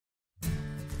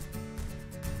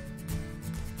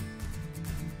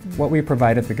What we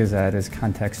provide at the Gazette is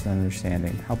context and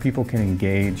understanding, how people can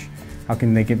engage, how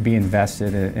can they be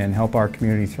invested and help our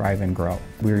community thrive and grow.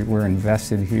 We're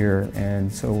invested here,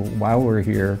 and so while we're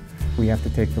here, we have to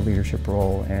take the leadership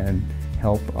role and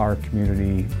help our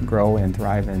community grow and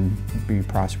thrive and be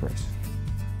prosperous.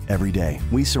 Every day,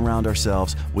 we surround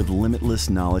ourselves with limitless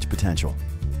knowledge potential.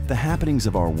 The happenings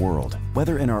of our world,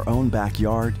 whether in our own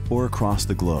backyard or across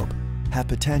the globe, have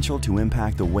potential to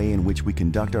impact the way in which we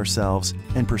conduct ourselves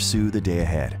and pursue the day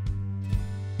ahead.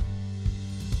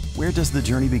 Where does the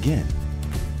journey begin?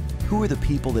 Who are the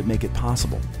people that make it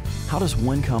possible? How does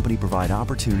one company provide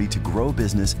opportunity to grow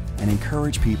business and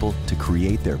encourage people to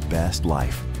create their best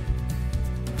life?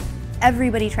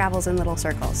 Everybody travels in little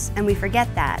circles, and we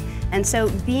forget that. And so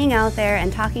being out there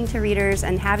and talking to readers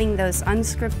and having those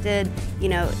unscripted,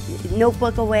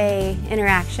 notebook away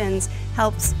interactions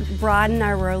helps broaden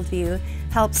our worldview,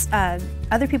 helps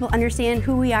other people understand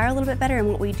who we are a little bit better and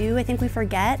what we do. I think we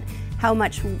forget how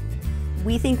much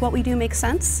we think what we do makes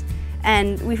sense,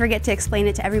 and we forget to explain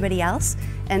it to everybody else.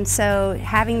 And so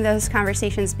having those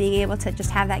conversations, being able to just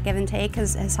have that give and take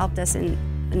has helped us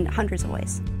in hundreds of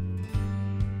ways.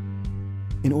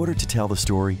 In order to tell the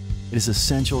story, it is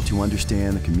essential to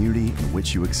understand the community in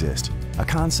which you exist, a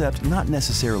concept not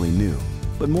necessarily new,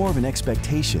 but more of an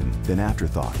expectation than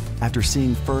afterthought, after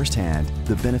seeing firsthand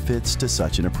the benefits to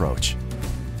such an approach.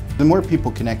 The more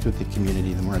people connect with the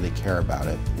community, the more they care about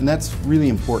it. And that's really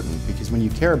important, because when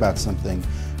you care about something,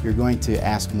 you're going to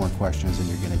ask more questions and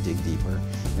you're going to dig deeper.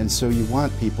 And so you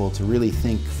want people to really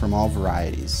think from all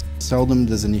varieties. Seldom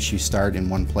does an issue start in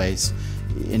one place,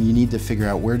 and you need to figure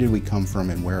out where did we come from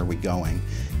and where are we going.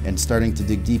 And starting to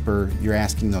dig deeper, you're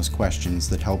asking those questions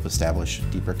that help establish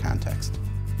deeper context.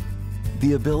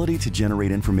 The ability to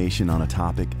generate information on a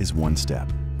topic is one step.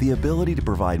 The ability to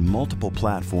provide multiple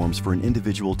platforms for an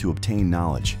individual to obtain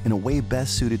knowledge in a way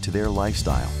best suited to their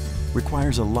lifestyle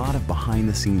requires a lot of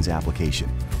behind-the-scenes application,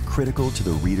 critical to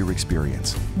the reader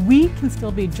experience. We can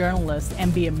still be journalists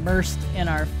and be immersed in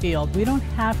our field. We don't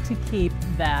have to keep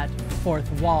that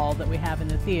fourth wall that we have in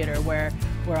the theater where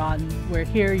we're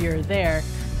here, you're there.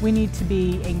 We need to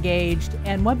be engaged,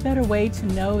 and what better way to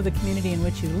know the community in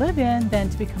which you live in than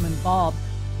to become involved.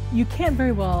 You can't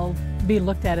very well be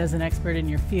looked at as an expert in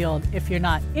your field if you're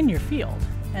not in your field.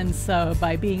 And so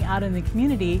by being out in the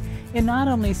community, it not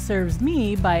only serves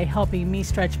me by helping me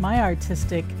stretch my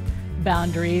artistic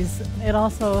boundaries, it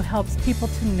also helps people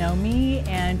to know me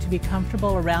and to be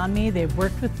comfortable around me. They've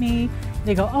worked with me,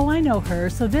 they go, oh, I know her.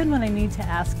 So then when I need to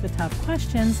ask the tough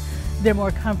questions, they're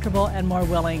more comfortable and more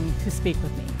willing to speak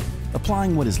with me.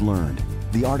 Applying what is learned,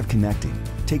 the art of connecting,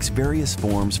 takes various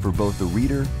forms for both the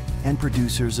reader and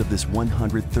producers of this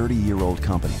 130-year-old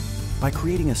company. By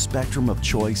creating a spectrum of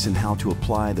choice in how to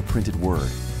apply the printed word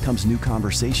comes new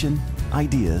conversation,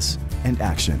 ideas, and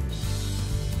action.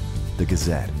 The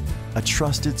Gazette, a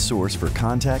trusted source for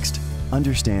context,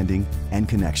 understanding, and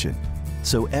connection,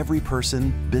 so every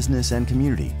person, business, and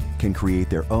community can create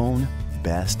their own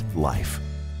best life.